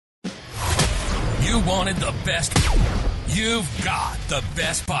You wanted the best. You've got the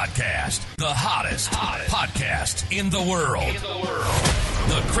best podcast. The hottest podcast in the world.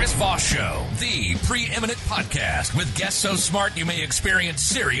 The Chris Voss Show, the preeminent podcast with guests so smart you may experience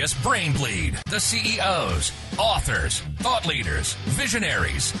serious brain bleed. The CEOs, authors, thought leaders,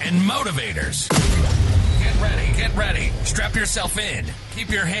 visionaries, and motivators. Get ready. Strap yourself in. Keep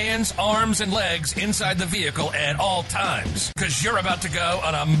your hands, arms, and legs inside the vehicle at all times, because you're about to go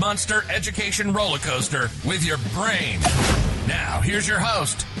on a monster education roller coaster with your brain. Now, here's your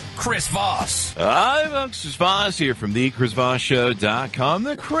host, Chris Voss. Hi, folks. Chris Voss here from thechrisvossshow.com,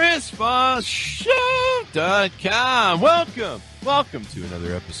 thechrisvossshow.com. Welcome to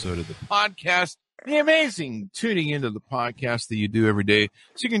another episode of the podcast. The amazing tuning into the podcast that you do every day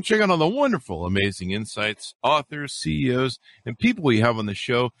so you can check out all the wonderful, amazing insights, authors, CEOs, and people we have on the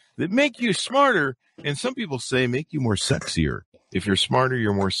show that make you smarter, and some people say make you more sexier. If you're smarter,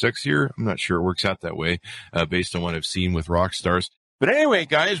 you're more sexier. I'm not sure it works out that way based on what I've seen with rock stars. But anyway,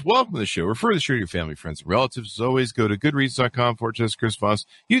 guys, welcome to the show. Refer the show to your family, friends, and relatives. As always, go to goodreads.com/Chris Voss,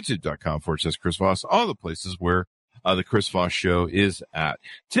 youtube.com/Chris Voss, all the places where the Chris Voss Show is at.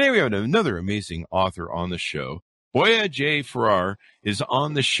 Today we have another amazing author on the show. Boyah J. Farah is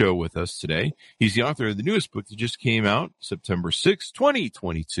on the show with us today. He's the author of the newest book that just came out September 6,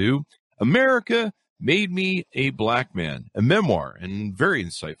 2022, America Made Me a Black Man, a memoir, and very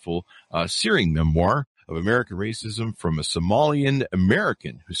insightful searing memoir of American racism from a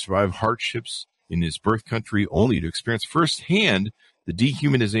Somalian-American who survived hardships in his birth country only to experience firsthand the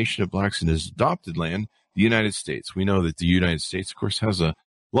dehumanization of blacks in his adopted land, the United States. We know that the United States, of course, has a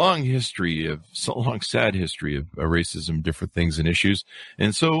long sad history of racism, different things and issues.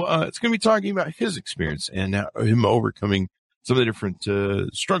 And so it's going to be talking about his experience and him overcoming some of the different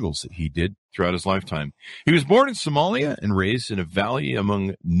struggles that he did throughout his lifetime. He was born in Somalia and raised in a valley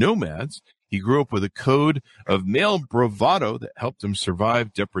among nomads. He grew up with a code of male bravado that helped him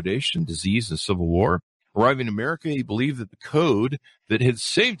survive depredation, disease, and civil war. Arriving in America, he believed that the code that had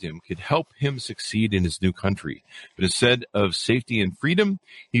saved him could help him succeed in his new country. But instead of safety and freedom,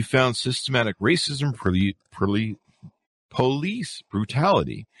 he found systematic racism, police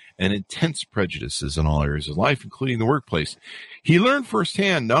brutality, and intense prejudices in all areas of life, including the workplace. He learned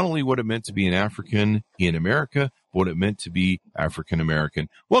firsthand not only what it meant to be an African in America, but what it meant to be African American.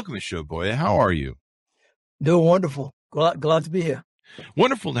 Welcome to the show, Boyah. How are you? Doing wonderful. Glad to be here.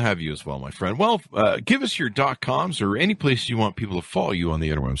 Wonderful to have you as well, my friend. Well, give us your .coms or any place you want people to follow you on the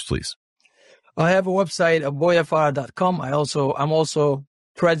interwebs, please. I have a website, boyahfarah.com. I'm also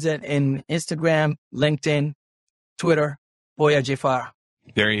present in Instagram, LinkedIn, Twitter, Boyah J. Farah.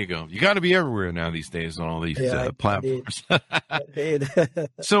 There you go. You got to be everywhere now these days on all these platforms. I did.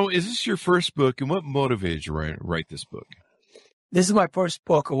 So is this your first book, and what motivated you to write this book? This is my first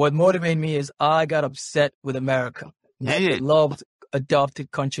book. What motivated me is I got upset with America. I loved adopted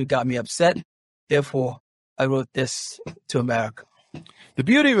country got me upset. Therefore, I wrote this to America. The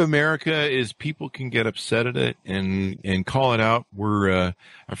beauty of America is people can get upset at it and call it out. We're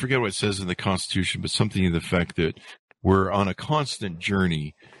I forget what it says in the Constitution, but something to the effect that we're on a constant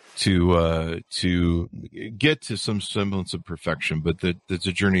journey to get to some semblance of perfection, but that it's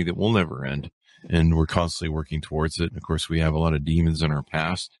a journey that will never end, and we're constantly working towards it. And of course, we have a lot of demons in our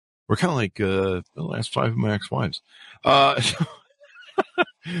past. We're kind of like the last 5 of my ex-wives.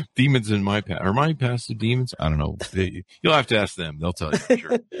 Demons in my past. Are my past the demons? I don't know. You'll have to ask them. They'll tell you for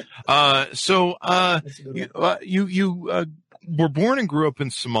sure. You were born and grew up in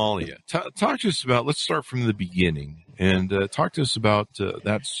Somalia. Talk to us about, let's start from the beginning and talk to us about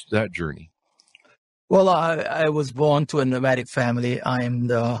that journey. Well, I was born to a nomadic family. I am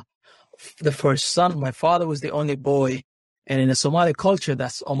the first son. My father was the only boy. And in the Somali culture,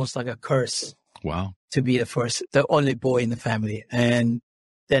 that's almost like a curse. Wow. To be the only boy in the family. And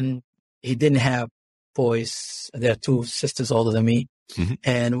then he didn't have boys. There are 2 sisters older than me. Mm-hmm.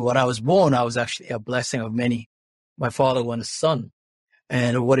 And when I was born, I was actually a blessing of many. My father was a son.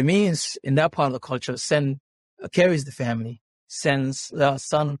 And what it means in that part of the culture, son carries the family. Son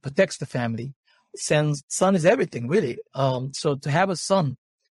protects the family. Son is everything, really. So to have a son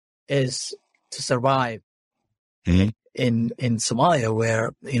is to survive. Mm-hmm. In Somalia,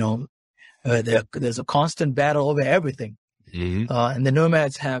 where, there's a constant battle over everything. Mm-hmm. And the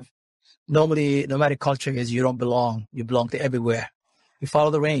nomads nomadic culture is you don't belong. You belong to everywhere. You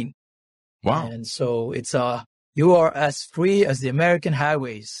follow the rain. Wow. And so it's, you are as free as the American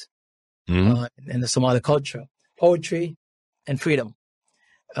highways, in the Somali culture. Poetry and freedom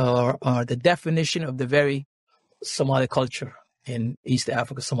are the definition of the very Somali culture in East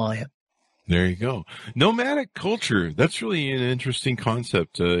Africa, Somalia. There you go. Nomadic culture. That's really an interesting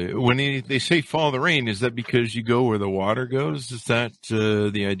concept. When they say follow the rain, is that because you go where the water goes? Is that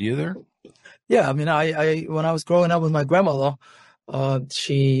the idea there? Yeah, I mean, I when I was growing up with my grandmother,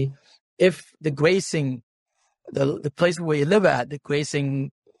 if the grazing, the place where you live at, the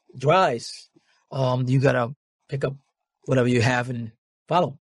grazing dries, you gotta pick up whatever you have and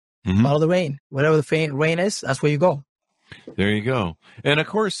follow the rain. Whatever the rain is, that's where you go. There you go. And of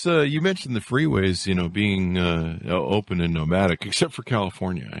course, you mentioned the freeways, being open and nomadic, except for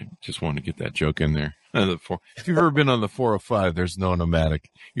California. I just want to get that joke in there. If you've ever been on the 405, there's no nomadic.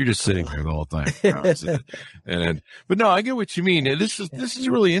 You're just sitting there the whole time. But no, I get what you mean. This is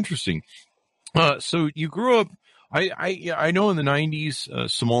really interesting. So you grew up. I know in the 90s,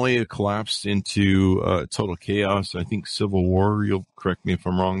 Somalia collapsed into total chaos. I think civil war. You'll correct me if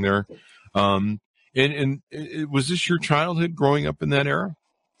I'm wrong there. And was this your childhood growing up in that era?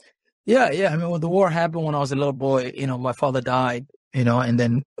 Yeah. I mean, when the war happened, when I was a little boy, my father died, and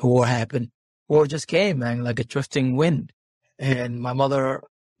then the war happened. War just came, man, like a drifting wind. And my mother,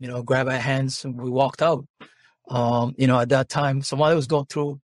 grabbed our hands and we walked out. At that time, Somalia was going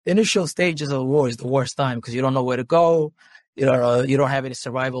through the initial stages of the war is the worst time because you don't know where to go. You don't have any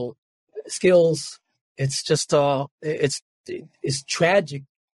survival skills. It's just, it's tragic.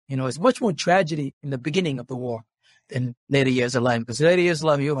 It's much more tragedy in the beginning of the war than later years of life. Because later years of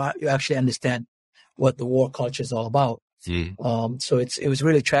life, you actually understand what the war culture is all about. So it was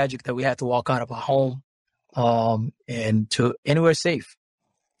really tragic that we had to walk out of our home and to anywhere safe.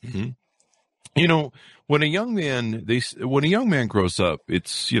 When a young man grows up,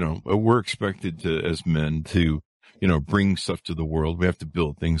 it's we're expected to, as men, to bring stuff to the world. We have to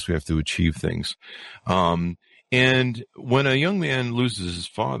build things. We have to achieve things. And when a young man loses his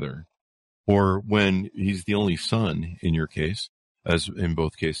father, or when he's the only son, in your case, as in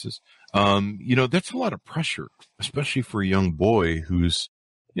both cases, that's a lot of pressure, especially for a young boy who's,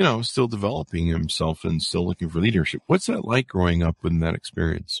 still developing himself and still looking for leadership. What's that like growing up in that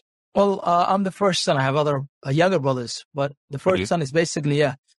experience? Well, I'm the first son. I have other younger brothers, but the first son is basically,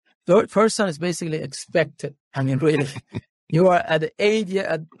 the first son is basically expected. I mean, really, you are at the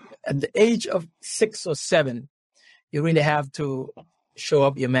age of 6 or 7. You really have to show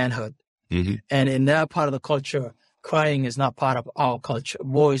up your manhood. And in that part of the culture, crying is not part of our culture.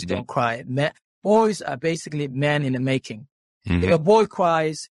 Boys don't cry. Boys are basically men in the making. If a boy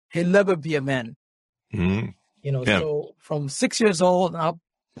cries, he'll never be a man. So from 6 years old up,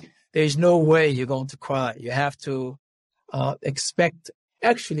 there's no way you're going to cry. You have to expect,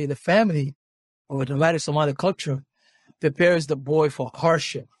 actually, the family or the nomadic Somali culture prepares the boy for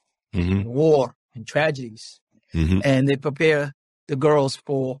hardship, war, and tragedies. And they prepare the girls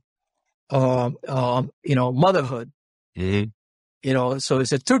for, motherhood. So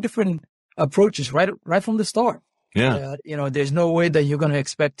it's 2 different approaches right from the start. There's no way that you're going to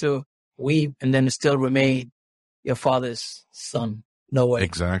expect to weep and then still remain your father's son. No way.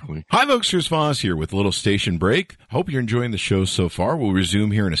 Exactly. Hi, folks. Here's Voss here with a little station break. Hope you're enjoying the show so far. We'll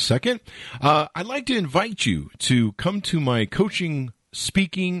resume here in a second. I'd like to invite you to come to my coaching,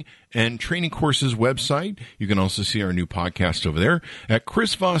 speaking, and training courses website. You can also see our new podcast over there at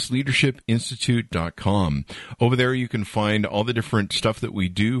chrisvossleadershipinstitute.com. Over there, you can find all the different stuff that we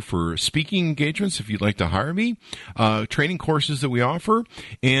do for speaking engagements if you'd like to hire me, training courses that we offer,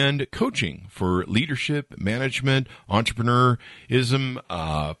 and coaching for leadership, management, entrepreneurism,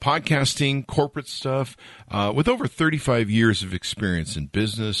 podcasting, corporate stuff. With over 35 years of experience in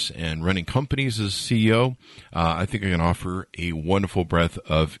business and running companies as CEO, I think I can offer a wonderful breadth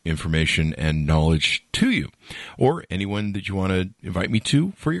of information and knowledge to you, or anyone that you want to invite me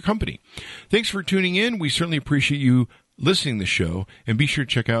to for your company. Thanks for tuning in. We certainly appreciate you listening to the show, and be sure to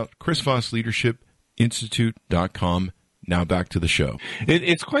check out chrisvossleadershipinstitute.com. Now back to the show.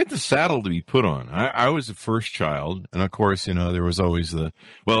 It's quite the saddle to be put on. I was the first child, and of course, there was always if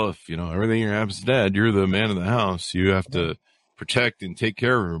everything happens to Dad, you're the man of the house. You have to protect and take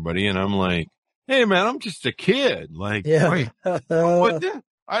care of everybody. And I'm like, hey, man, I'm just a kid. Like, wait, what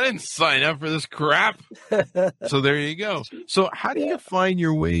I didn't sign up for this crap. So there you go. So how do you find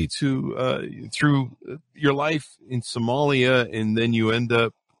your way to through your life in Somalia, and then you end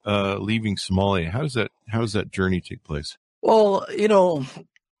up leaving Somalia? How does that journey take place? Well,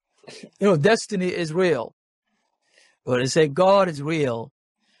 destiny is real. When they say God is real,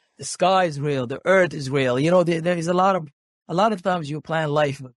 the sky is real, the earth is real. There is a lot of times you plan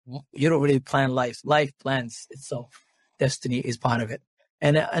life, but you don't really plan life. Life plans itself. Destiny is part of it.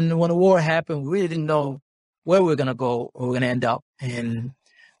 And when the war happened, we really didn't know where we were going to go or we we're going to end up. And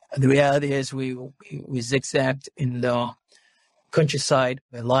the reality is we zigzagged in the countryside,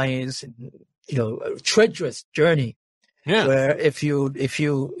 where lions, and, a treacherous journey. Yeah. Where if you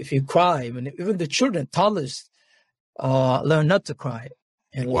cry, even the children, toddlers, learn not to cry,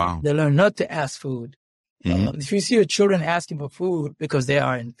 and they learn not to ask food. If you see your children asking for food because they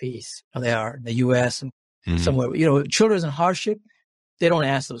are in peace, or they are in the U.S. and somewhere, children in hardship, they don't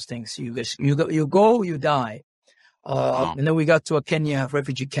ask those things. You go, you die. And then we got to a Kenya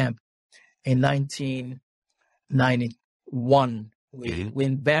refugee camp in 1991. We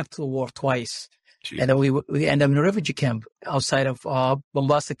went back to the war twice. Jeez. And then we ended up in a refugee camp outside of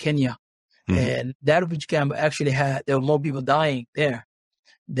Mombasa, Kenya. And that refugee camp actually there were more people dying there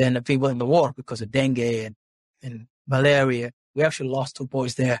than the people in the war because of dengue and malaria. We actually lost 2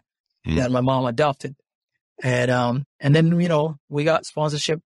 boys there that my mom adopted. And then, we got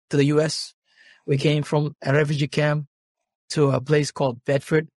sponsorship to the U.S. We came from a refugee camp to a place called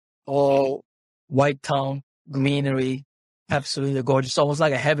Bedford, all white town, greenery, absolutely gorgeous, almost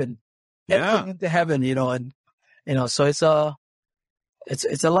like a heaven. Yeah. Into heaven, so it's a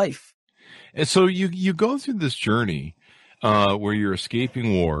life. And so you go through this journey, where you're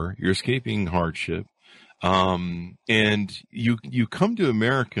escaping war, you're escaping hardship, and you come to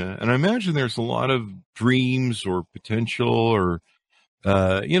America, and I imagine there's a lot of dreams or potential or,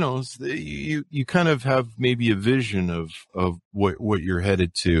 you kind of have maybe a vision of what you're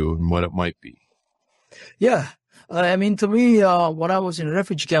headed to and what it might be. Yeah. To me, when I was in a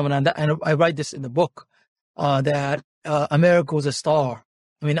refugee camp, and I write this in the book, that America was a star.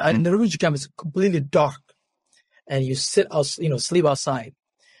 In the refugee camp, it's completely dark, and you sit out, sleep outside.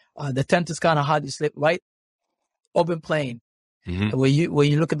 The tent is kind of hot. You sleep right open plain. Where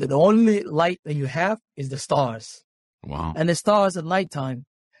you look at the only light that you have is the stars. Wow! And the stars at nighttime.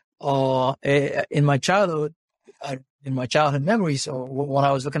 In my childhood memories, or when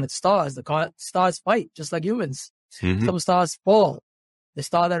I was looking at stars, the stars fight just like humans. Some stars fall. The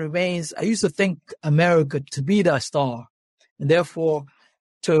star that remains, I used to think America to be that star. And therefore,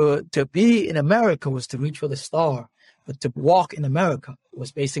 to be in America was to reach for the star. But to walk in America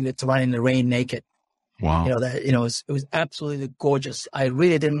was basically to run in the rain naked. Wow. It was absolutely gorgeous. I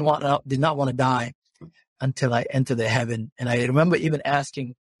really did not want to die until I entered the heaven. And I remember even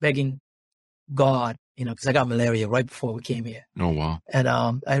begging God, because I got malaria right before we came here. Oh, wow. And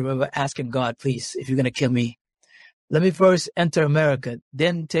I remember asking God, please, if you're going to kill me, let me first enter America,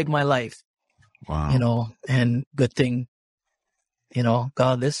 then take my life. Wow. And good thing,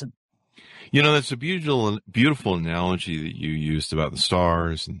 God listened. That's a beautiful analogy that you used about the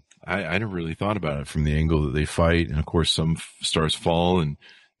stars. And I never really thought about it from the angle that they fight. And of course, some stars fall, and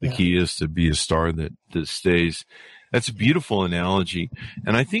the key is to be a star that stays. That's a beautiful analogy.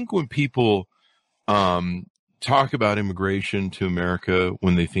 And I think when people talk about immigration to America,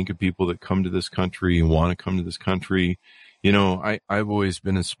 when they think of people that come to this country and want to come to this country, I've always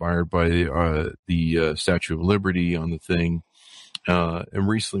been inspired by the Statue of Liberty on the thing. And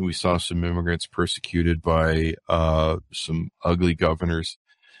recently we saw some immigrants persecuted by some ugly governors,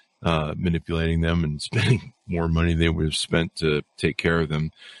 manipulating them and spending more money they would have spent to take care of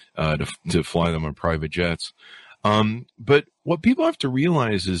them, to fly them on private jets. But what people have to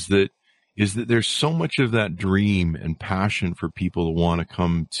realize is that there's so much of that dream and passion for people to want to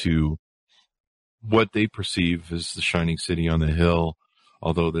come to what they perceive as the shining city on the hill,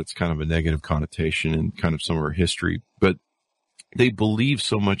 although that's kind of a negative connotation and kind of some of our history. But they believe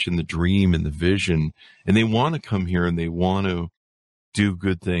so much in the dream and the vision, and they want to come here and they want to do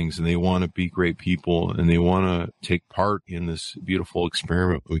good things, and they want to be great people, and they want to take part in this beautiful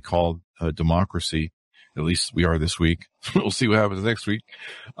experiment we call democracy. At least we are this week. We'll see what happens next week.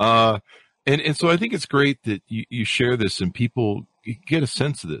 And so I think it's great that you share this and people get a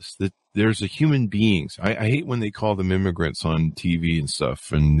sense of this, that there's a human beings. I hate when they call them immigrants on TV and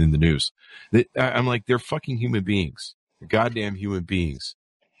stuff and in the news. I'm like, they're fucking human beings. They're goddamn human beings.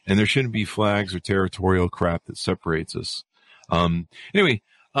 And there shouldn't be flags or territorial crap that separates us. Anyway,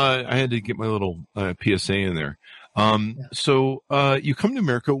 I had to get my little PSA in there. So you come to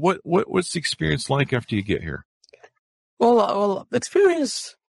America. What's the experience like after you get here? Well, the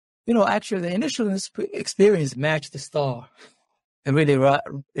experience, actually the initial experience matched the star. It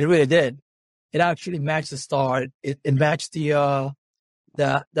really did. It actually matched the star. It matched the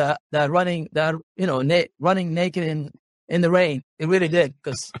running, running naked in the rain. It really did.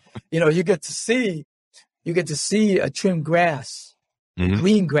 Because, you get to see a trimmed grass,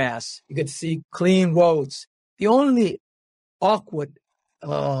 green grass. You get to see clean roads. The only awkward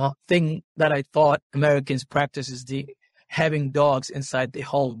thing that I thought Americans practice is having dogs inside their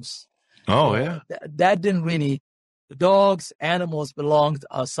homes. Oh, yeah. That didn't really. The dogs, animals belonged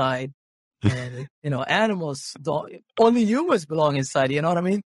outside And, animals only humans belong inside, you know what I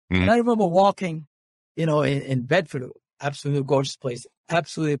mean? Mm-hmm. And I remember walking, in Bedford, absolutely gorgeous place,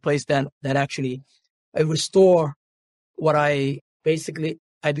 absolutely a place that actually restore what I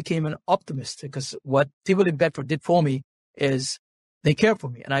became an optimist, because what people in Bedford did for me is they care for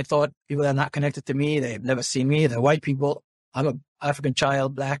me. And I thought people that are not connected to me, they've never seen me, they're white people. I'm an African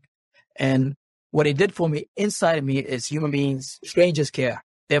child, black. And what they did for me inside of me is human beings, strangers care.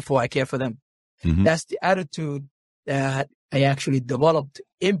 Therefore, I care for them. Mm-hmm. That's the attitude that I actually developed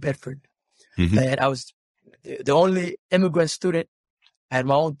in Bedford. Mm-hmm. And I was the only immigrant student. I had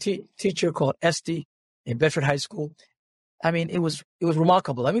my own teacher called Esty in Bedford High School. I mean, it was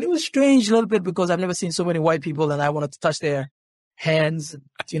remarkable. I mean, it was strange a little bit because I've never seen so many white people, and I wanted to touch their hands,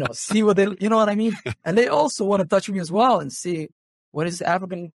 see what they, you know what I mean? And they also want to touch me as well and see what is the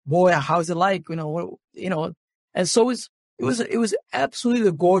African boy, how's it like, and so it was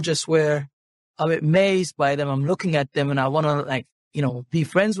absolutely gorgeous, where I'm amazed by them. I'm looking at them and I want to be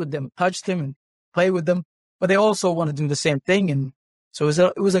friends with them, touch them and play with them, but they also want to do the same thing. And so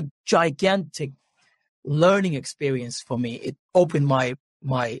it was a gigantic learning experience for me. It opened my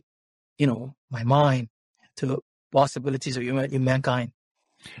mind to possibilities of mankind.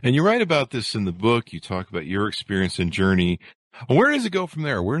 And you write about this in the book. You talk about your experience and journey. Where does it go from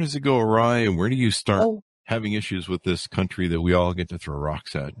there? Where does it go awry? And where do you start having issues with this country that we all get to throw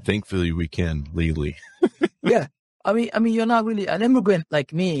rocks at? Thankfully, we can legally. Yeah. I mean, you're not really an immigrant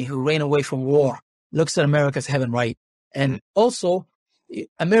like me who ran away from war, looks at America as heaven, right? And also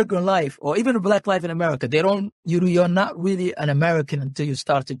American life, or even black life in America, you're not really an American until you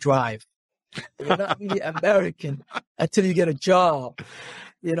start to drive. You're not really American until you get a job,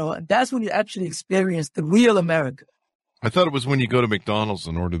 and that's when you actually experience the real America. I thought it was when you go to McDonald's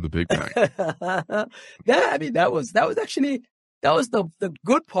and order the Big Mac. Yeah, I mean, that was the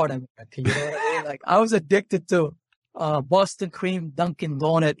good part of America. You know what I mean? Like, I was addicted to Boston cream, Dunkin'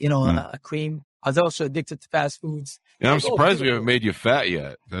 Donut, cream. I was also addicted to fast foods. Yeah, I'm surprised we haven't made you fat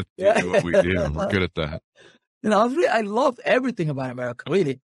yet. That's what we do. We're good at that. I loved everything about America,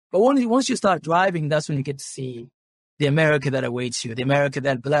 really. But once you start driving, that's when you get to see the America that awaits you, the America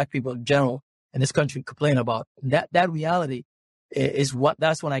that black people in general in this country complain about. That reality is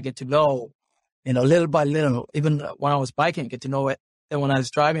that's when I get to know, little by little. Even when I was biking, I get to know it. Then when I was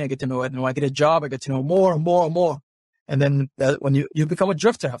driving, I get to know it. And when I get a job, I get to know more and more and more. And then when you become a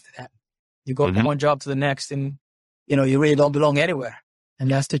drifter after that, you go from one job to the next, and you really don't belong anywhere.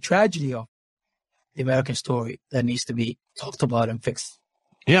 And that's the tragedy of the American story that needs to be talked about and fixed.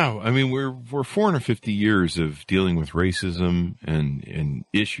 Yeah, I mean, we're 450 years of dealing with racism and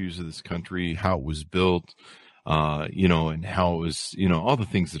issues of this country, how it was built, and how it was, all the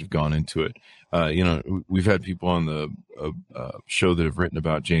things that have gone into it. We've had people on the show that have written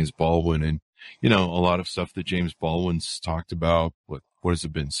about James Baldwin, and a lot of stuff that James Baldwin's talked about. What has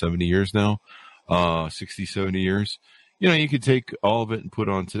it been? 70 years now, 60, 70 years. You could take all of it and put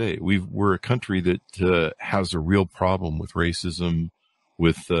it on today. We're a country that has a real problem with racism,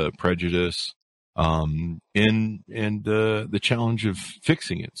 with prejudice, and the challenge of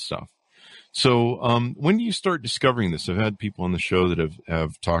fixing it stuff. So when do you start discovering this? I've had people on the show that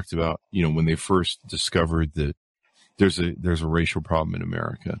have talked about, when they first discovered that there's a racial problem in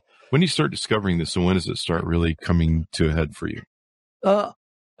America. When do you start discovering this, and when does it start really coming to a head for you?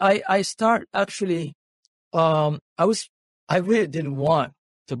 I start actually, I really didn't want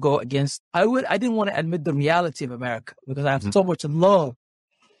to go against, I didn't want to admit the reality of America because I have so much love.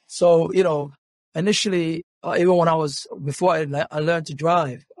 So, initially, even before I learned to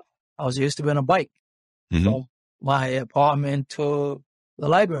drive, I was used to be on a bike from my apartment to the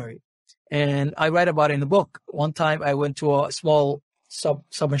library. And I write about it in the book. One time I went to a small sub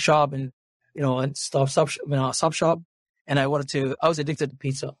shop and sub shop, and I was addicted to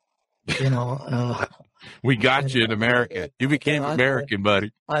pizza. We got you in America. You became American,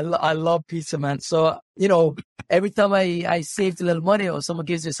 buddy. I love pizza, man. So, every time I saved a little money or someone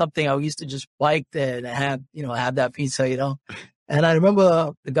gives me something, I used to just bike there and have that pizza, And I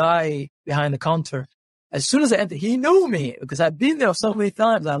remember the guy behind the counter, as soon as I entered, he knew me because I've been there so many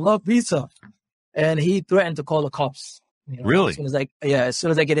times. I love pizza. And he threatened to call the cops. Really? As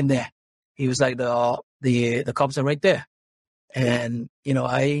soon as I get in there, he was like, the cops are right there. And,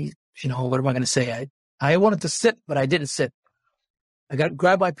 what am I going to say? I wanted to sit, but I didn't sit. I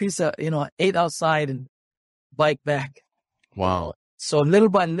grabbed my pizza, ate outside and biked back. Wow. So little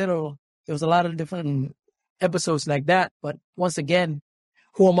by little, there was a lot of different episodes like that. But once again,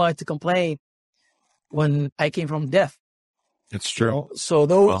 who am I to complain when I came from death? It's true. So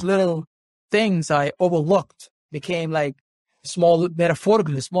those little things I overlooked became like small,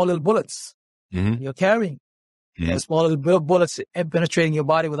 metaphorically, small little bullets you're carrying. Small little bullets penetrating your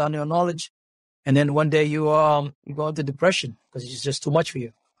body without your knowledge. And then one day you go into depression because it's just too much for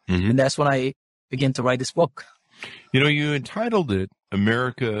you. And that's when I began to write this book. You entitled it,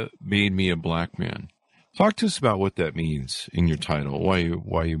 America Made Me a Black Man. Talk to us about what that means in your title, why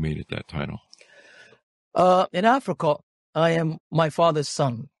you made it that title. In Africa, I am my father's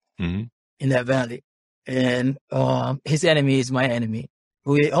son in that valley. And his enemy is my enemy,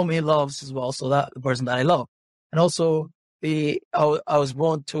 whom he loves as well, so that the person that I love. And also, I was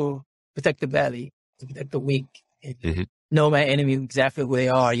born to protect the valley, to protect the weak, know my enemy exactly who they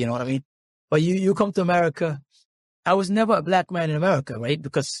are, you know what I mean? But you come to America, I was never a black man in America, right?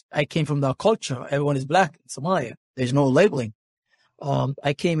 Because I came from the culture. Everyone is black in Somalia. There's no labeling.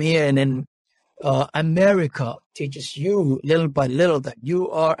 I came here and then America teaches you little by little that you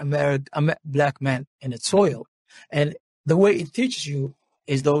are a black man in its soil. And the way it teaches you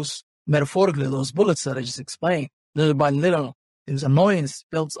is those, metaphorically, those bullets that I just explained. Little by little, this annoyance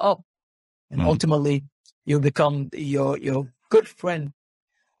builds up. And ultimately, you become your good friend.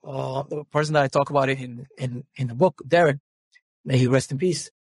 The person that I talk about it in the book, Derek, may he rest in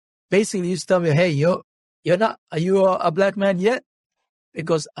peace. Basically, he used to tell me, hey, are you a black man yet?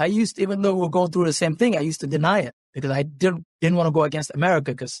 Because I used to, even though we're going through the same thing, I used to deny it because I didn't want to go against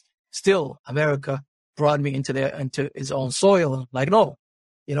America because still America brought me into its own soil. Like, no,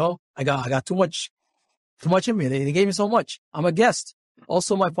 I got too much in me. They gave me so much. I'm a guest.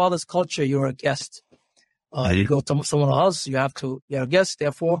 Also, my father's culture, you're a guest. You go to someone else, you're a guest,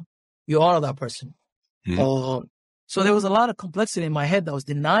 therefore you honor that person. So there was a lot of complexity in my head that was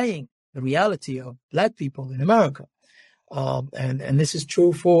denying the reality of black people in America. And this is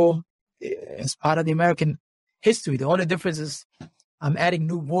true as part of the American history. The only difference is I'm adding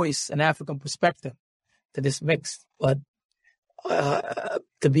new voice and African perspective to this mix. But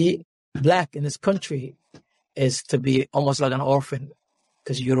to be black in this country is to be almost like an orphan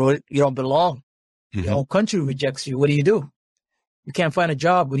because you don't belong. Your own country rejects you. What do? You can't find a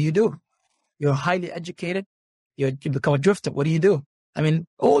job. What do? You're highly educated. You become a drifter. What do? I mean,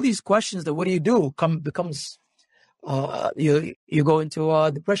 all these questions that what do you do becomes you go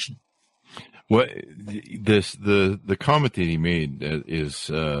into depression. What the comment that he made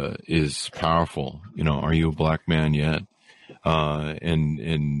is powerful. Are you a black man yet?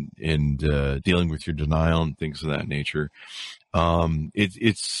 And dealing with your denial and things of that nature.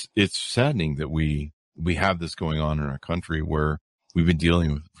 It's saddening that we have this going on in our country where we've been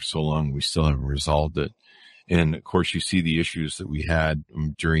dealing with it for so long. We still haven't resolved it. And of course, you see the issues that we had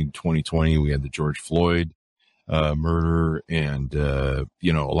during 2020. We had the George Floyd murder and,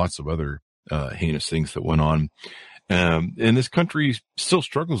 lots of other heinous things that went on. And this country still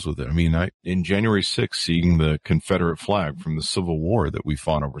struggles with it. I mean, in January 6th, seeing the Confederate flag from the Civil War that we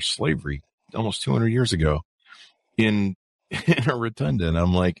fought over slavery almost 200 years ago in a rotunda. And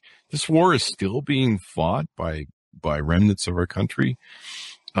I'm like, this war is still being fought by remnants of our country.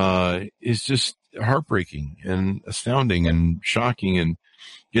 Is just heartbreaking and astounding and shocking. And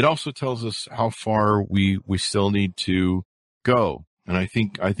it also tells us how far we still need to go. And I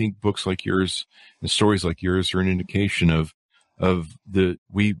think books like yours and stories like yours are an indication of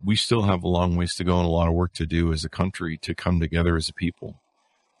we still have a long ways to go and a lot of work to do as a country to come together as a people.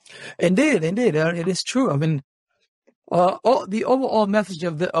 Indeed. It is true. I mean, the overall message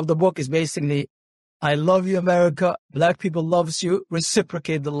of the book is basically, I love you, America. Black people loves you.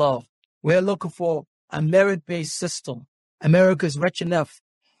 Reciprocate the love. We're looking for a merit-based system. America is rich enough.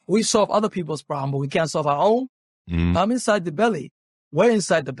 We solve other people's problem, but we can't solve our own. I'm inside the belly. We're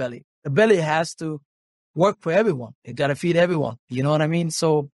inside the belly. The belly has to work for everyone. It got to feed everyone. You know what I mean?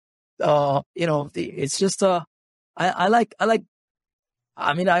 So, it's just, I'm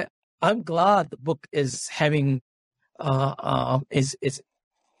glad the book is having,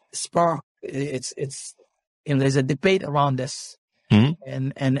 there's a debate around this.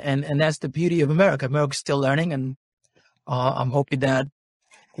 And that's the beauty of America. America's still learning, and I'm hoping that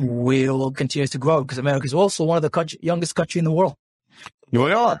we will continue to grow because America is also one of the youngest country in the world.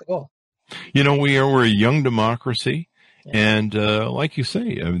 We are. We're a young democracy, and like you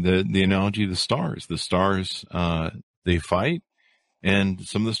say, the analogy of the stars. The stars they fight, and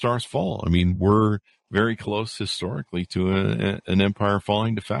some of the stars fall. I mean, we're very close historically to an empire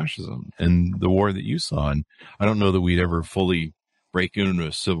falling to fascism and the war that you saw. And I don't know that we'd ever fully break into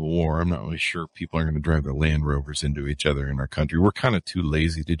a civil war. I'm not really sure people are going to drive their Land Rovers into each other in our country. We're kind of too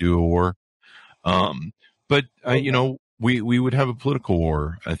lazy to do a war. We would have a political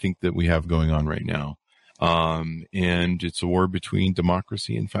war, I think, that we have going on right now. And it's a war between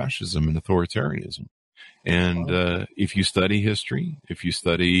democracy and fascism and authoritarianism. And if you study history, if you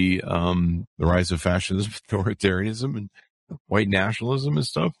study the rise of fascism, authoritarianism, and white nationalism and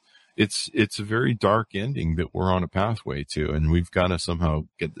stuff, it's a very dark ending that we're on a pathway to, and we've got to somehow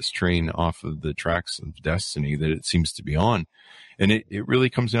get this train off of the tracks of destiny that it seems to be on. And it really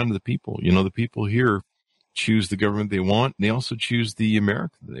comes down to the people. You know, the people here choose the government they want, and they also choose the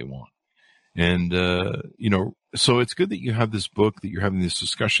America that they want. And, you know, so it's good that you have this book, that you're having this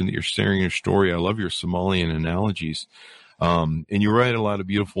discussion, that you're sharing your story. I love your Somalian analogies. And you write a lot of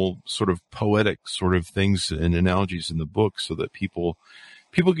beautiful sort of poetic sort of things and analogies in the book so that people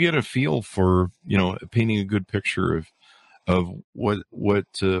get a feel for, you know, painting a good picture of what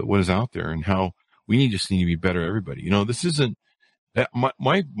is out there and how we just need to be better, everybody. You know, this isn't, I'm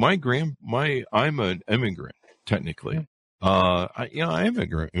an immigrant, technically. I am an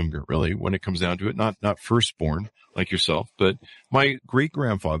immigrant, really, when it comes down to it. Not firstborn like yourself, but my great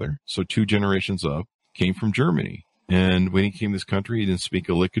grandfather, so 2 generations up, came from Germany. And when he came to this country, he didn't speak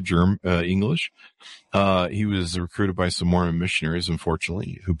a lick of English. He was recruited by some Mormon missionaries,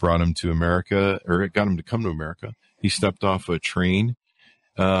 unfortunately, who brought him to America, or got him to come to America. He stepped off a train,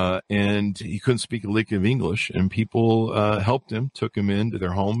 and he couldn't speak a lick of English. And people helped him, took him into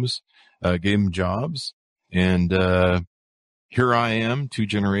their homes, gave him jobs. And here I am, 2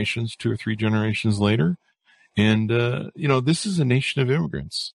 or 3 generations later. And, you know, this is a nation of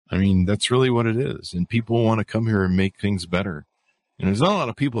immigrants. I mean, that's really what it is. And people want to come here and make things better. And there's not a lot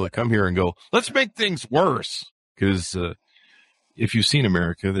of people that come here and go, let's make things worse. Because if you've seen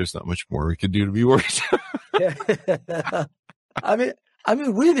America, there's not much more we could do to be worse. I mean,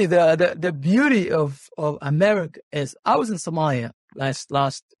 really, the beauty of America is, I was in Somalia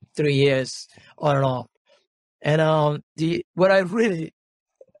last 3 years on and off. And what I really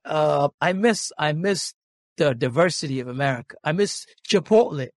I miss the diversity of America. I miss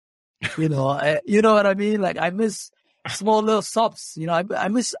Chipotle, you know what I mean? Like, I miss small little shops, you know. I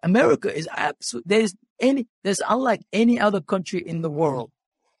miss America. Is absolute. There's unlike any other country in the world.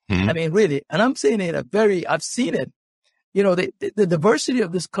 Mm-hmm. I mean, really, and I'm saying it I've seen it. You know, the diversity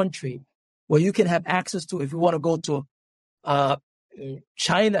of this country, where you can have access to, if you want to go to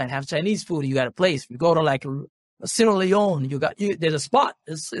China and have Chinese food, you got a place. If you go to like Sierra Leone, there's a spot.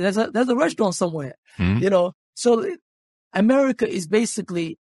 There's a restaurant somewhere. Mm-hmm. You know, so America is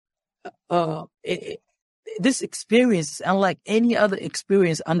basically this experience is unlike any other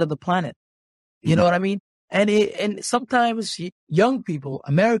experience under the planet. You know what I mean? And sometimes young people,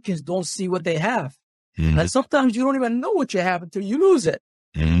 Americans, don't see what they have. Mm-hmm. And sometimes you don't even know what you have until you lose it.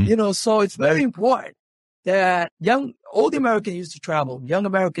 Mm-hmm. You know, so it's very important that old Americans used to travel. Young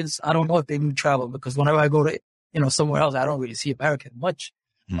Americans, I don't know if they even travel, because whenever I go to, you know, somewhere else, I don't really see American much.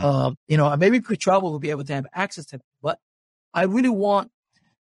 Mm-hmm. You know, maybe if we travel, we'll be able to have access to it. But I really want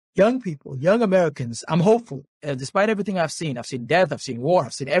young people, young Americans. I'm hopeful, despite everything I've seen death, I've seen war,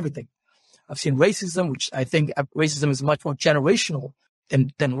 I've seen everything. I've seen racism, which I think racism is much more generational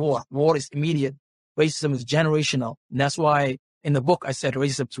than war. War is immediate. Racism is generational. And that's why in the book I said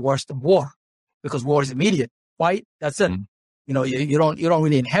racism is worse than war, because war is immediate. White, that's it. Mm-hmm. You know, you don't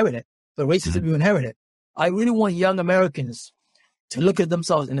really inherit it, but racism, mm-hmm. you inherit it. I really want young Americans to look at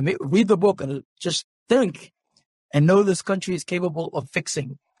themselves and read the book and just think and know this country is capable of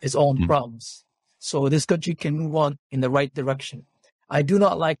fixing its own mm-hmm. problems. So this country can move on in the right direction. I do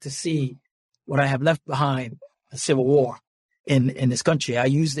not like to see what I have left behind, a civil war in this country. I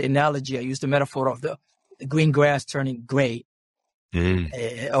use the analogy, I use the metaphor of the green grass turning gray,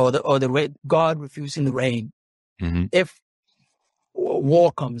 mm-hmm. or the God refusing the rain. Mm-hmm. If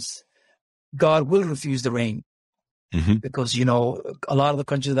war comes, God will refuse the rain, mm-hmm. because, you know, a lot of the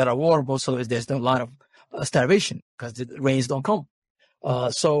countries that are war, also there's a lot of starvation because the rains don't come.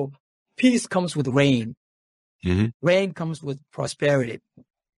 So peace comes with rain. Mm-hmm. Rain comes with prosperity.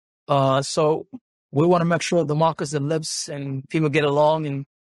 So we want to make sure democracy lives and people get along, and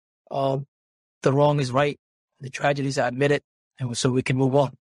the wrong is right, the tragedies are admitted, and so we can move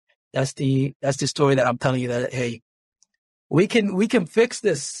on. That's the story that I'm telling you, that, hey, we can fix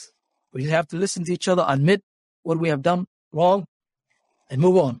this. We just have to listen to each other, admit what we have done wrong, and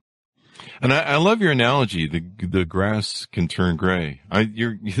move on. And I love your analogy. The grass can turn gray. A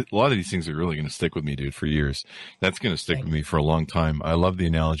lot of these things are really going to stick with me, dude, for years. That's going to stick with me for a long time. I love the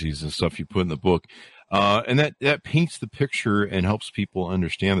analogies and stuff you put in the book. And that paints the picture and helps people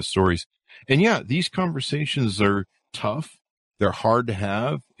understand the stories. And yeah, these conversations are tough. They're hard to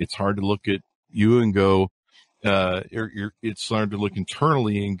have. It's hard to look at you and go, it's hard to look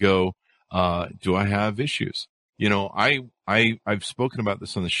internally and go, do I have issues? You know, I've spoken about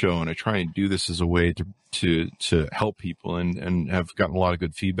this on the show, and I try and do this as a way to help people and have gotten a lot of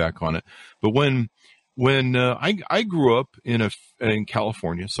good feedback on it. But when when I grew up in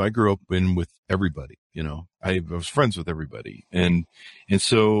California, so I grew up with everybody. I was friends with everybody, and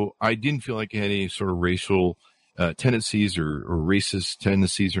so I didn't feel like I had any sort of racial tendencies or racist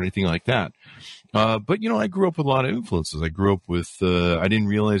tendencies or anything like that. But I grew up with a lot of influences. I grew up with I didn't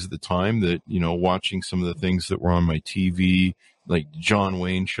realize at the time that watching some of the things that were on my TV, like John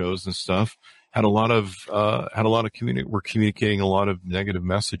Wayne shows and stuff, had a lot of were communicating a lot of negative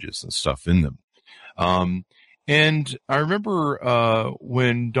messages and stuff in them. And I remember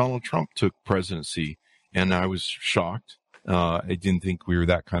when Donald Trump took presidency, and I was shocked. I didn't think we were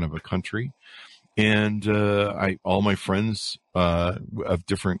that kind of a country. And all my friends of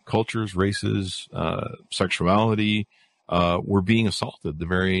different cultures, races, sexuality were being assaulted the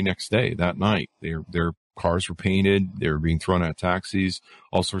very next day, that night. Their cars were painted. They were being thrown at taxis.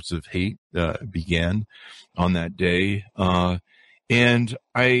 All sorts of hate began on that day. And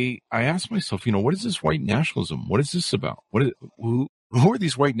I asked myself, what is this white nationalism? What is this about? Who are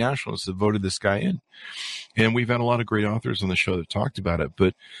these white nationalists that voted this guy in? And we've had a lot of great authors on the show that talked about it,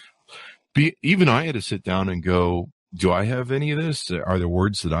 but even I had to sit down and go, do I have any of this? Are there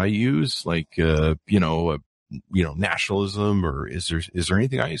words that I use, like, nationalism, or is there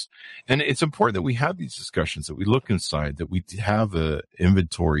anything I use? And it's important that we have these discussions, that we look inside, that we have a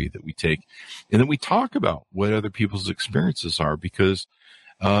inventory that we take, and that we talk about what other people's experiences are, because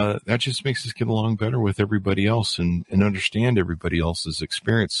that just makes us get along better with everybody else and understand everybody else's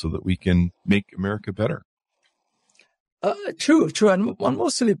experience so that we can make America better. True. And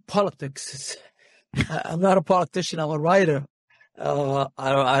mostly politics. I'm not a politician. I'm a writer. I don't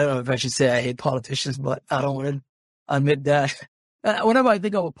know if I should say I hate politicians, but I don't want to admit that. Whenever I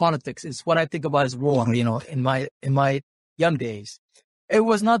think of politics, it's what I think about is war. In my young days, it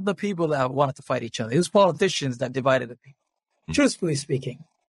was not the people that wanted to fight each other. It was politicians that divided the people. Truthfully speaking,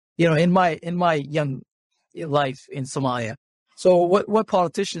 in my young life in Somalia. So what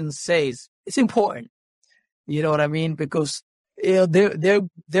politicians say it's important. You know what I mean? Because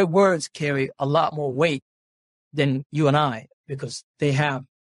their words carry a lot more weight than you and I, because they have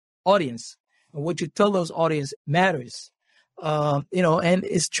audience, and what you tell those audience matters. And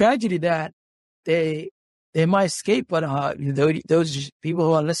it's tragedy that they might escape, but those people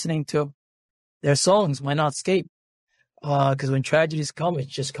who are listening to their songs might not escape. Because when tragedies come, it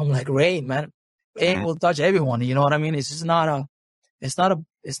just come like rain, man. Pain will touch everyone. You know what I mean? It's just not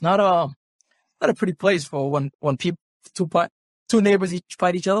a pretty place for when people, two neighbors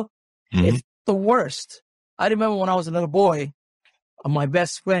fight each other. Mm-hmm. It's the worst. I remember when I was a little boy, my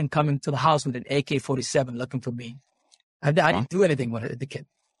best friend coming to the house with an AK-47 looking for me. I didn't do anything with the kid.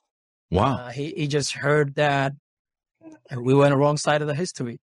 Wow. He just heard that we were on the wrong side of the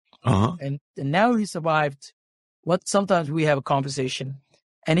history. Uh-huh. And now he survived. Sometimes we have a conversation,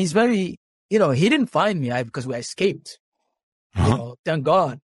 and he's very, he didn't find me because we escaped. Uh-huh. Thank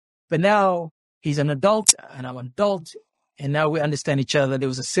God. But now he's an adult and I'm an adult, and now we understand each other. There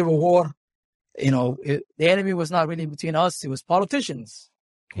was a civil war. The enemy was not really between us. It was politicians.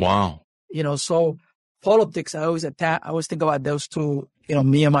 Wow. So politics, I always think about those two,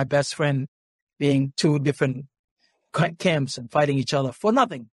 me and my best friend being two different camps and fighting each other for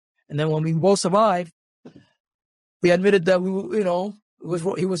nothing. And then when we both survived, we admitted that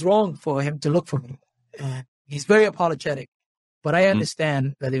he was wrong for him to look for me. He's very apologetic, but I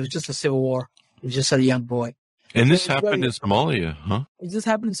understand that it was just a civil war. He was just a young boy. And this happened in Somalia, huh? It just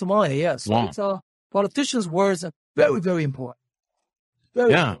happened in Somalia, yes. Wow. So politicians' words are very, very important.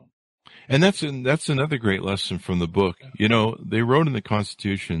 Very important. And that's another great lesson from the book. They wrote in the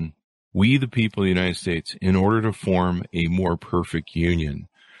Constitution, "We the people of the United States, in order to form a more perfect union."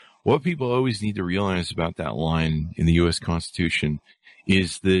 What people always need to realize about that line in the U.S. Constitution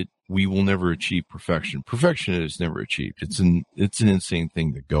is that we will never achieve perfection. Perfection is never achieved. It's an insane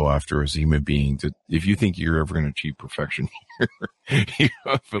thing to go after as a human being. If you think you're ever going to achieve perfection, you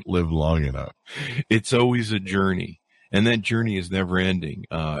haven't lived long enough. It's always a journey, and that journey is never ending.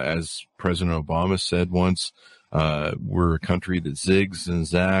 As President Obama said once, we're a country that zigs and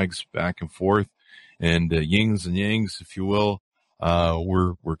zags back and forth, and yings and yangs, if you will.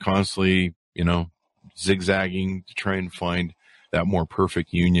 We're constantly, zigzagging to try and find that more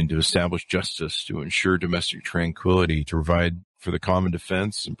perfect union, to establish justice, to ensure domestic tranquility, to provide for the common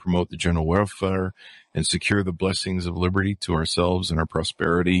defense and promote the general welfare and secure the blessings of liberty to ourselves and our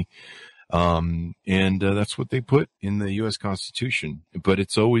prosperity. And that's what they put in the U.S. Constitution. But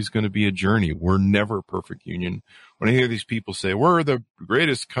it's always going to be a journey. We're never a perfect union. When I hear these people say, we're the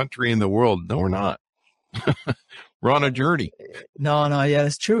greatest country in the world, no, we're not. We're on a journey. No, yeah,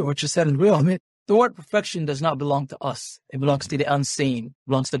 it's true. What you said is real. I mean, the word perfection does not belong to us. It belongs to the unseen. It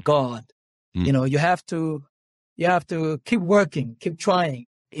belongs to God. You know, you have to keep working, keep trying.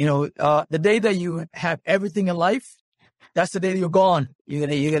 You know, the day that you have everything in life, that's the day you're gone. You know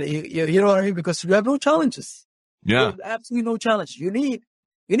what I mean? Because you have no challenges. Yeah. You have absolutely no challenge. You need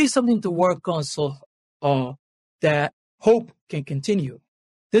something to work on so that hope can continue.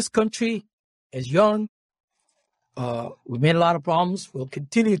 This country is young. We made a lot of problems. We'll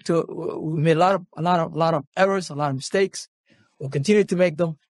continue to. We made a lot of errors, a lot of mistakes. We'll continue to make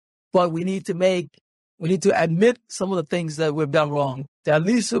them, but we need to admit some of the things that we've done wrong. At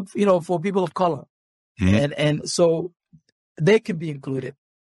least, you know, for people of color, and so they can be included.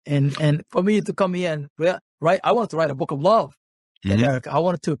 And for me to come here and write, I wanted to write a book of love in America. I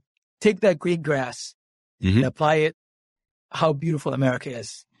wanted to take that green grass and apply it. How beautiful America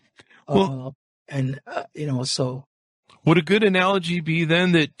is. Well, you know, so. Would a good analogy be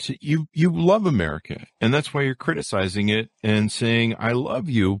then that you love America and that's why you're criticizing it and saying, I love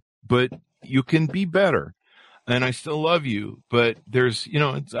you, but you can be better. And I still love you, but there's, you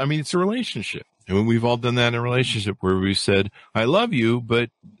know, it's a relationship. I mean, we've all done that in a relationship where we said, I love you, but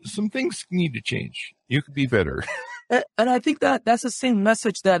some things need to change. You could be better. And I think that's the same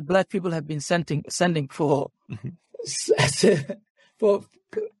message that Black people have been sending for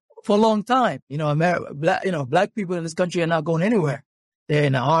a long time. You know, Black people in this country are not going anywhere. They're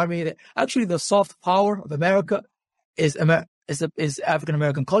in the army. Actually, the soft power of America is African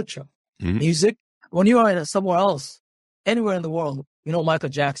American culture, music. When you are somewhere else, anywhere in the world, you know Michael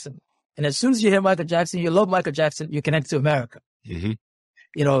Jackson, and as soon as you hear Michael Jackson, you love Michael Jackson. You connect to America. You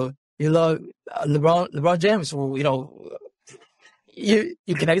know, you love LeBron James, or you know, you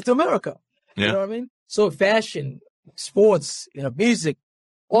connect to America. Yeah. You know what I mean? So fashion, sports, you know, music,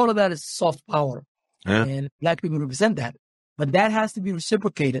 all of that is soft power, and Black people represent that. But that has to be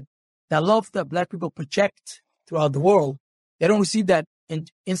reciprocated. That love that Black people project throughout the world, they don't receive that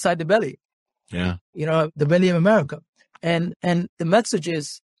inside the belly. Yeah, you know, the belly of America, and the message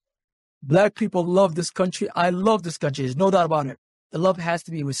is, Black people love this country. I love this country. There's no doubt about it. The love has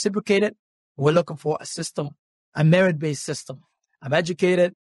to be reciprocated. We're looking for a system, a merit-based system. I'm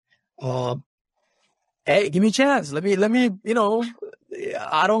educated. Hey, give me a chance. Let me, you know,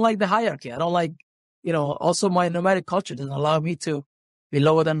 I don't like the hierarchy. I don't like, you know, also my nomadic culture doesn't allow me to be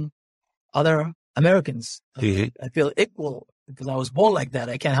lower than other Americans. I feel equal because I was born like that.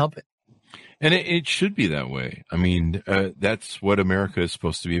 I can't help it. And it should be that way. I mean, that's what America is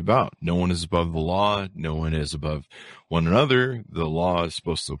supposed to be about. No one is above the law. No one is above one another. The law is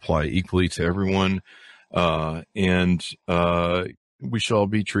supposed to apply equally to everyone. And we should all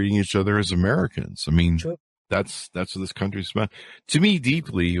be treating each other as Americans. I mean, that's what this country is about. To me,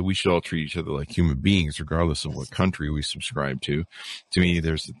 deeply, we should all treat each other like human beings, regardless of what country we subscribe to. To me,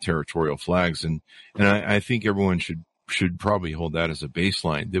 there's the territorial flags. And I think everyone should probably hold that as a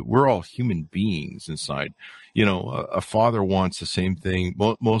baseline, that we're all human beings inside. You know, a father wants the same thing.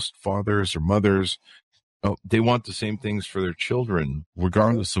 Most fathers or mothers, they want the same things for their children,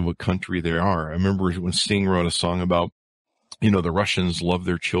 regardless of what country they are. I remember when Sting wrote a song about, you know, the Russians love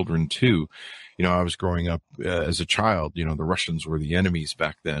their children too. You know, I was growing up as a child, you know, the Russians were the enemies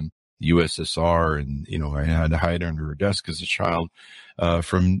back then, the USSR. And, you know, I had to hide under a desk as a child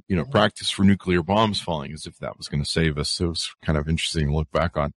from, you know, practice for nuclear bombs falling, as if that was going to save us. So it was kind of interesting to look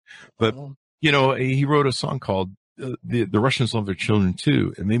back on. But, you know, he wrote a song called the Russians Love Their Children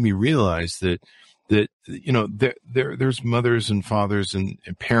Too. It made me realize that, you know, there's mothers and fathers and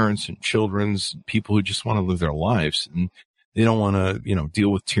parents and children's people who just want to live their lives, and they don't want to, you know, deal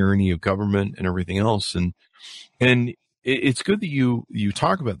with tyranny of government and everything else. And it's good that you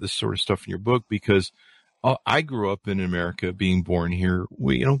talk about this sort of stuff in your book, because I grew up in America, being born here,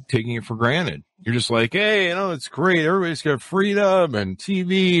 you know, taking it for granted. You're just like, hey, you know, it's great. Everybody's got freedom and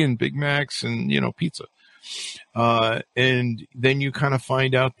TV and Big Macs and, you know, pizza. And then you kind of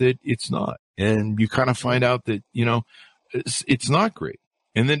find out that it's not. And you kind of find out that, you know, it's not great.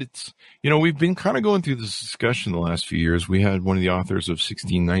 And then it's, you know, we've been kind of going through this discussion the last few years. We had one of the authors of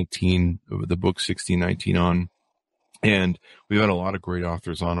 1619, of the book 1619 on, and we've had a lot of great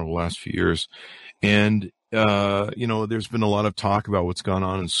authors on over the last few years. And, you know, there's been a lot of talk about what's gone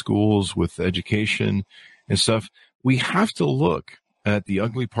on in schools with education and stuff. We have to look at the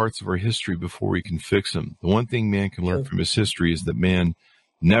ugly parts of our history before we can fix them. The one thing man can learn from his history is that man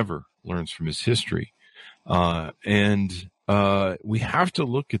never learns from his history. We have to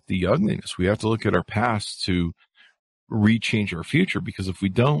look at the ugliness. We have to look at our past to rechange our future, because if we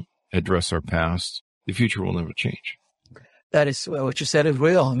don't address our past, the future will never change. That is, well, what you said is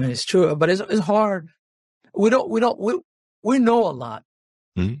real. I mean, it's true, but it's hard. We know a lot.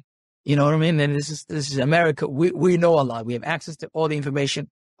 Mm-hmm. You know what I mean? And this is America. We know a lot. We have access to all the information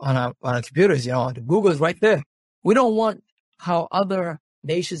on our computers, the Google is right there. We don't want how other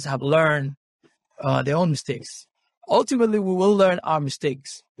nations have learned their own mistakes. Ultimately, we will learn our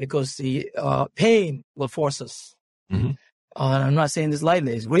mistakes because the pain will force us. Mm-hmm. And I'm not saying this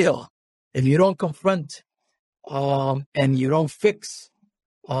lightly; it's real. If you don't confront and you don't fix,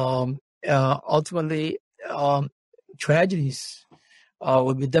 ultimately tragedies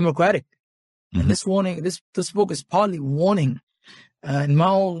will be democratic. Mm-hmm. And this book is partly warning. In my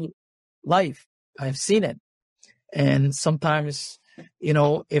own life, I've seen it. And sometimes,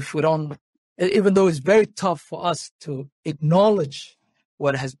 if we don't, even though it's very tough for us to acknowledge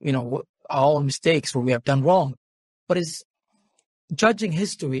what has, what our own mistakes, what we have done wrong, but it's judging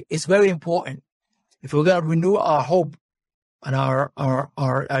history is very important. If we're going to renew our hope and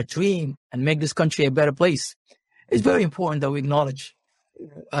our dream and make this country a better place, it's very important that we acknowledge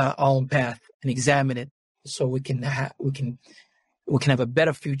our own path and examine it so we can have a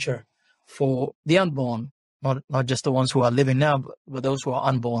better future for the unborn, not just the ones who are living now, but those who are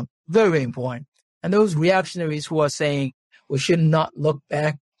unborn. Very, very important. And those reactionaries who are saying we should not look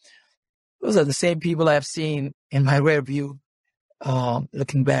back, those are the same people I've seen in my rear view,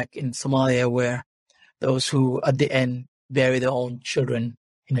 looking back in Somalia, where those who at the end bury their own children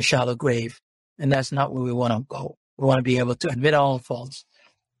in a shallow grave. And that's not where we want to go. We want to be able to admit our own faults,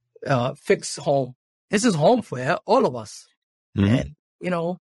 fix home. This is home for all of us. Mm-hmm.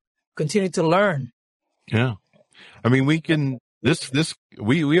 And, continue to learn. Yeah. I mean, we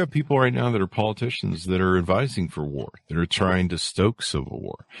have people right now that are politicians that are advising for war, that are trying to stoke civil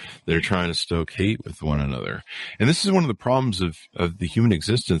war, that are trying to stoke hate with one another. And this is one of the problems of the human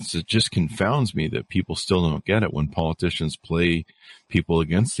existence. It just confounds me that people still don't get it when politicians play people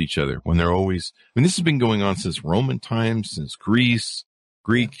against each other, when they're always, this has been going on since Roman times, since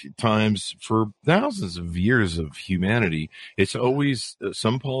Greek times, for thousands of years of humanity. It's always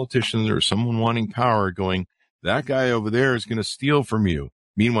some politician or someone wanting power going, that guy over there is going to steal from you.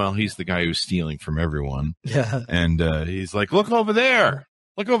 Meanwhile, he's the guy who's stealing from everyone. Yeah. And he's like, look over there,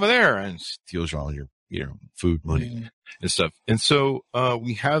 and steals all your, food, money, and stuff. And so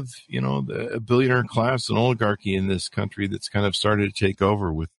we have, the billionaire class and oligarchy in this country that's kind of started to take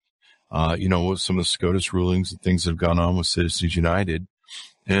over with, with some of the SCOTUS rulings and things that have gone on with Citizens United.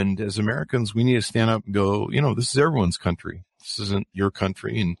 And as Americans, we need to stand up and go, this is everyone's country. This isn't your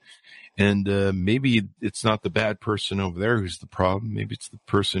country. And maybe it's not the bad person over there who's the problem. Maybe it's the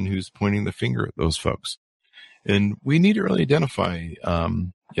person who's pointing the finger at those folks. And we need to really identify,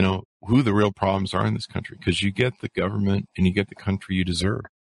 who the real problems are in this country, because you get the government and you get the country you deserve.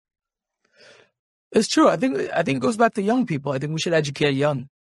 It's true. I think it goes back to young people. I think we should educate young.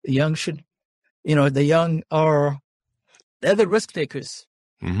 The young should, the young they're the risk takers.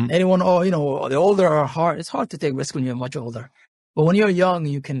 Mm-hmm. Anyone, the older are hard. It's hard to take risk when you're much older. But when you're young,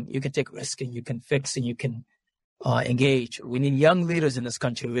 you can take risk and you can fix and you can engage. We need young leaders in this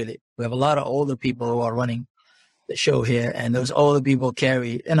country, really. We have a lot of older people who are running the show here, and those older people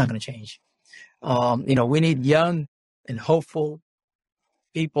they're not going to change. We need young and hopeful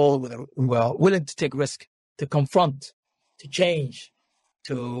people who are willing to take risk, to confront, to change,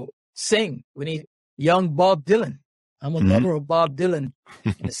 to sing. We need young Bob Dylan. I'm a lover of Bob Dylan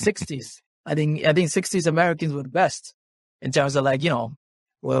in the 60s. I think 60s Americans were the best in terms of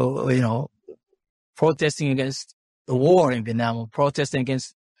protesting against the war in Vietnam, or protesting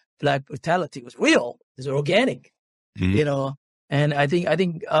against black brutality. It was real. It was organic, and I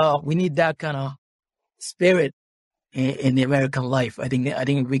think we need that kind of spirit in the American life. I think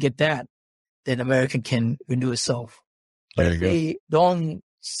if we get that, then America can renew itself. But if we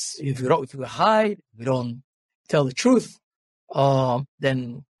hide, we don't tell the truth,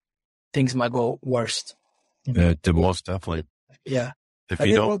 then things might go worse. Most definitely. Yeah. If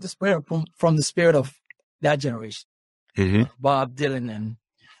you don't, wrote the spirit from the spirit of that generation. Mm-hmm. Bob Dylan and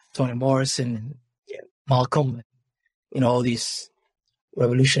Toni Morrison and Malcolm, all these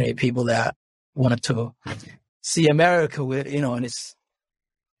revolutionary people that wanted to see America with, in its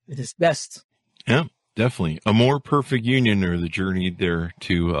best. Yeah, definitely. A more perfect union, or the journey there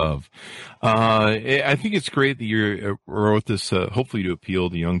to of. I think it's great that you wrote this, hopefully to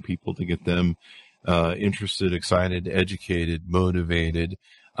appeal to young people, to get them interested, excited, educated, motivated.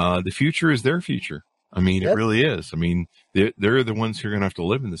 The future is their future. It really is. They're the ones who are going to have to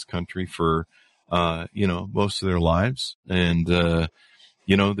live in this country for, most of their lives. And,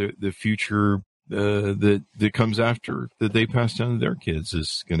 the future that comes after, that they pass down to their kids,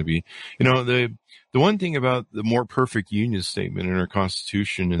 is going to be, the one thing about the more perfect union statement in our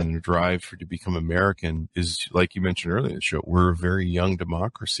Constitution and the drive to become American is, like you mentioned earlier in the show, we're a very young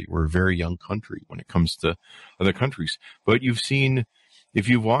democracy. We're a very young country when it comes to other countries. But you've seen if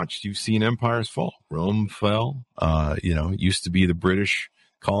you've watched, you've seen empires fall. Rome fell. It used to be the British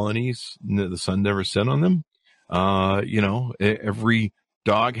colonies. The sun never set on them. Every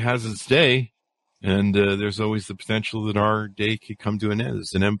dog has its day, and there's always the potential that our day could come to an end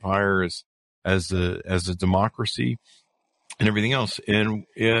as an empire, as a democracy, and everything else. And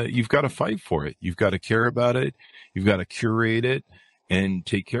you've got to fight for it. You've got to care about it. You've got to curate it and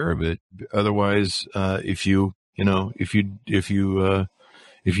take care of it. Otherwise, if you don't,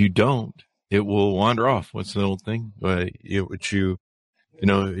 it will wander off. What's the old thing? You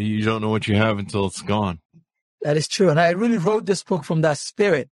don't know what you have until it's gone. That is true. And I really wrote this book from that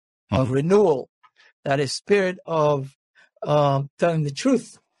spirit of renewal, that is spirit of telling the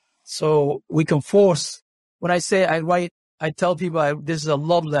truth. So we can force, when I say I tell people this is a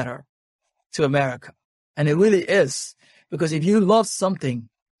love letter to America. And it really is. Because if you love something,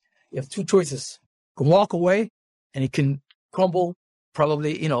 you have two choices. You can walk away and it can crumble.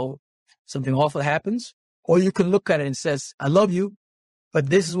 Probably, something awful happens. Or you can look at it and says, I love you, but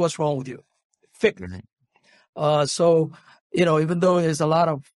this is what's wrong with you. Fix it. So, even though there's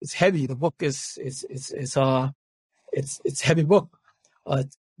it's heavy, the book it's heavy book. But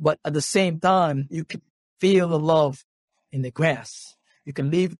at the same time, you can feel the love in the grass. You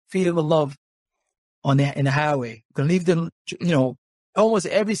can feel the love in the highway. You can leave almost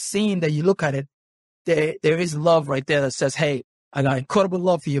every scene that you look at it, there is love right there that says, hey, I got incredible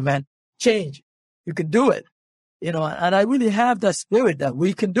love for you, man. Change. You can do it. And I really have that spirit that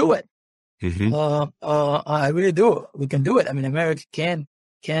we can do it. Mm-hmm. I really do. We can do it. I mean, America can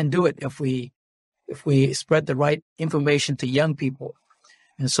do it if we spread the right information to young people.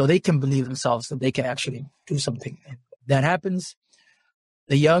 And so they can believe themselves that they can actually do something. If that happens,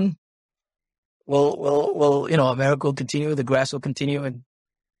 the young will America will continue, the grass will continue, and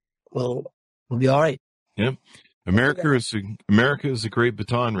we'll be all right. Yep. America is a great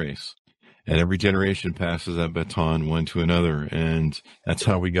baton race. And every generation passes that baton one to another. And that's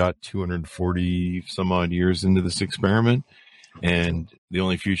how we got 240 some odd years into this experiment. And the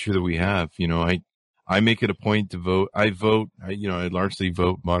only future that we have, I make it a point to vote. I largely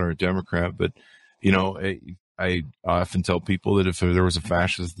vote moderate Democrat, but, I often tell people that if there was a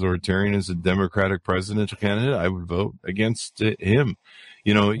fascist authoritarian as a Democratic presidential candidate, I would vote against him.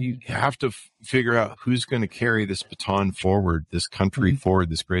 You have to figure out who's going to carry this baton forward, this country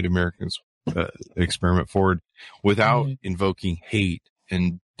forward, this great American experiment forward, without invoking hate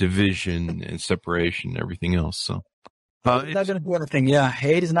and division and separation and everything else. So it's not going to do anything. Yeah,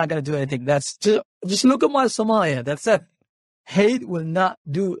 hate is not going to do anything. That's just look at my Somalia. That's it. Hate will not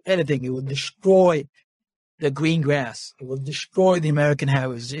do anything. It will destroy the green grass. It will destroy the American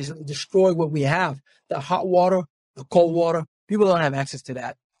highways. It will destroy what we have. The hot water, the cold water. People don't have access to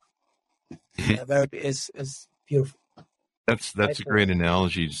that. America is beautiful. That's a great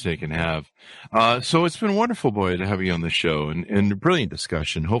analogy to take and have. So it's been wonderful, Boyah, to have you on the show and a brilliant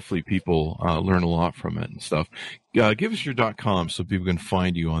discussion. Hopefully people learn a lot from it and stuff. Give us your .com so people can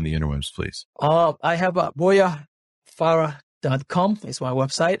find you on the interwebs, please. I have BoyahFarah.com. It's my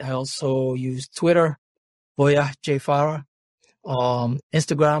website. I also use Twitter, Boyah J Farah,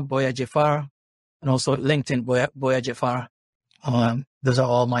 Instagram, Boyah J Farah, and also LinkedIn, Boyah J Farah. Those are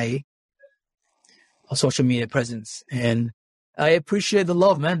all my social media presence. And I appreciate the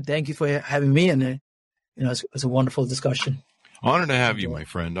love, man. Thank you for having me. And, it's a wonderful discussion. Honor to have you, my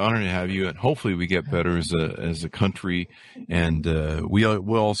friend. Honor to have you. And hopefully we get better as a country. And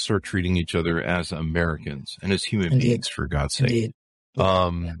we'll all start treating each other as Americans and as human beings, for God's sake.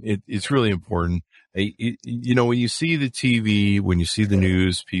 It's really important. When you see the TV, when you see the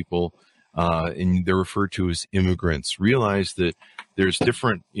news, people, and they're referred to as immigrants, realize that there's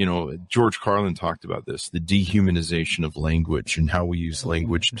different, George Carlin talked about this, the dehumanization of language and how we use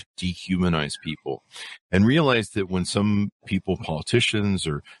language to dehumanize people. And realize that when some people, politicians,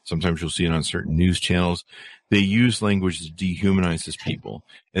 or sometimes you'll see it on certain news channels, they use language to dehumanize these people.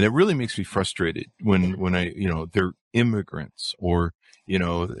 And it really makes me frustrated when they're immigrants or,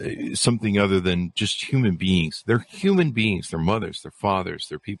 something other than just human beings. They're human beings. They're mothers, they're fathers,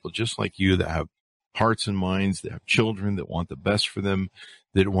 they're people just like you that have hearts and minds, that have children, that want the best for them,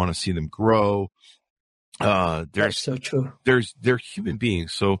 that want to see them grow. That's so true. They're human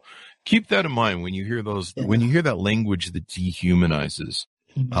beings. So keep that in mind when you hear when you hear that language that dehumanizes.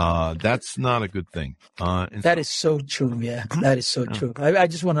 That's not a good thing. That is so true. Yeah, that is so true. I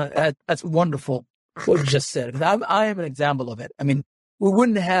just want to add, that's wonderful what you just said. I am an example of it. I mean, we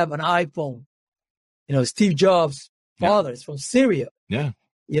wouldn't have an iPhone. Steve Jobs' father is from Syria. Yeah.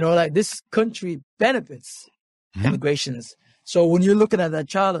 This country benefits immigrations. So when you're looking at that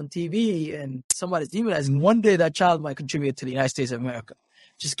child on TV and somebody's demonizing, one day that child might contribute to the United States of America.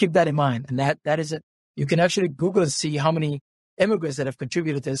 Just keep that in mind. And that is it. You can actually Google and see how many immigrants that have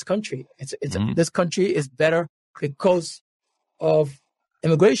contributed to this country. This country is better because of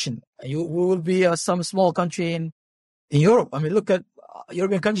immigration. We will be some small country in Europe. I mean, look at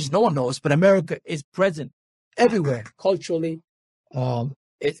European countries. No one knows, but America is present everywhere culturally.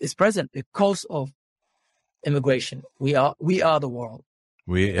 It's present because of immigration. We are the world.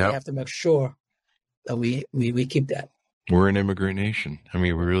 We have to make sure that we keep that. We're an immigrant nation. I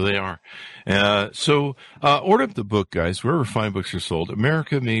mean, we really are. So order up the book, guys, wherever fine books are sold.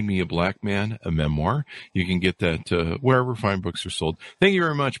 America Made Me a Black Man, a memoir. You can get that wherever fine books are sold. Thank you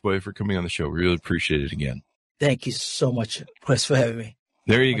very much, Boyah, for coming on the show. We really appreciate it again. Thank you so much, Chris, for having me.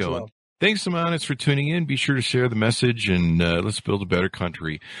 There you go. Thanks, Somalians, for tuning in. Be sure to share the message, and let's build a better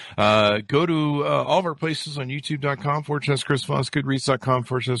country. Go to all of our places on youtube.com/Chris Voss,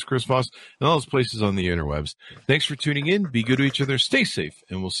 goodreads.com/Chris Voss, and all those places on the interwebs. Thanks for tuning in. Be good to each other. Stay safe,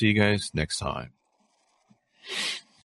 and we'll see you guys next time.